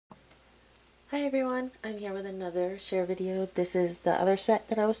Hi everyone, I'm here with another share video. This is the other set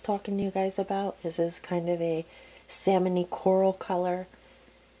that I was talking to you guys about. This is kind of a salmony coral color,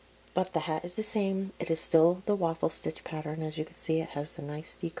 but the hat is the same. It is still the waffle stitch pattern. As you can see, it has the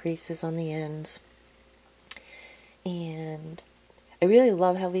nice decreases on the ends. And I really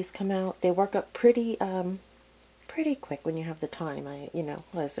love how these come out. They work up pretty quick when you have the time.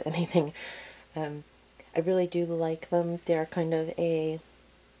 As anything, I really do like them. They're kind of a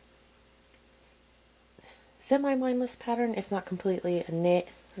semi-mindless pattern. It's not completely a knit.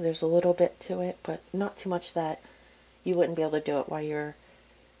 There's a little bit to it, but not too much that you wouldn't be able to do it while you're,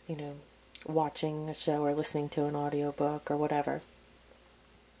 watching a show or listening to an audiobook or whatever.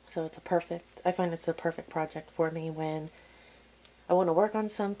 So I find it's a perfect project for me when I want to work on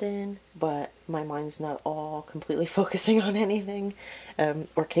something, but my mind's not all completely focusing on anything,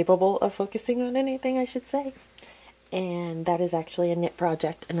 or capable of focusing on anything, I should say. And that is actually a knit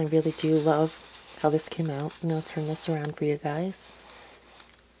project, and I really do love how this came out. And I'll turn this around for you guys.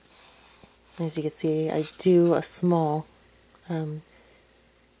 As you can see, I do a small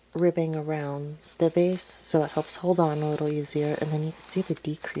ribbing around the base, so it helps hold on a little easier. And then you can see the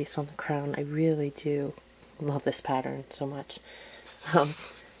decrease on the crown. I really do love this pattern so much.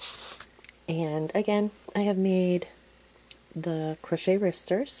 And again, I have made the crochet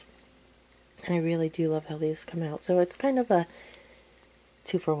wristers, and I really do love how these come out. So it's kind of a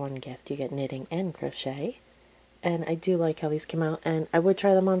 2-for-1 gift. You get knitting and crochet, and I do like how these come out, and I would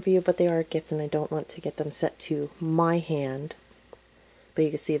try them on for you, but they are a gift and I don't want to get them set to my hand, but you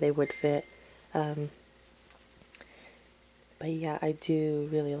can see they would fit. But yeah, I do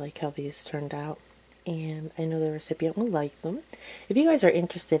really like how these turned out, and I know the recipient will like them. If you guys are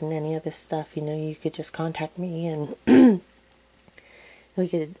interested in any of this stuff, you could just contact me and we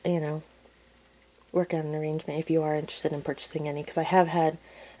could, work on an arrangement if you are interested in purchasing any, because I have had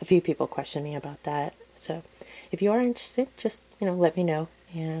a few people question me about that. So if you are interested, just let me know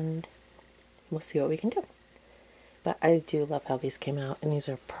and we'll see what we can do. But I do love how these came out, and these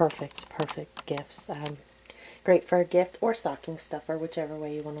are perfect gifts. Great for a gift or stocking stuffer, whichever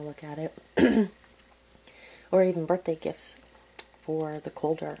way you want to look at it. Or even birthday gifts for the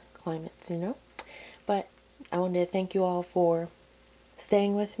colder climates, But I wanted to thank you all for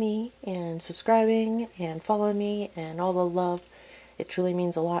staying with me and subscribing and following me and all the love. It truly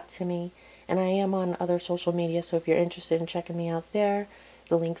means a lot to me. And I am on other social media, so if you're interested in checking me out there,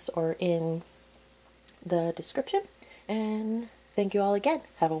 the links are in the description. And thank you all again.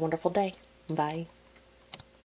 Have a wonderful day. Bye.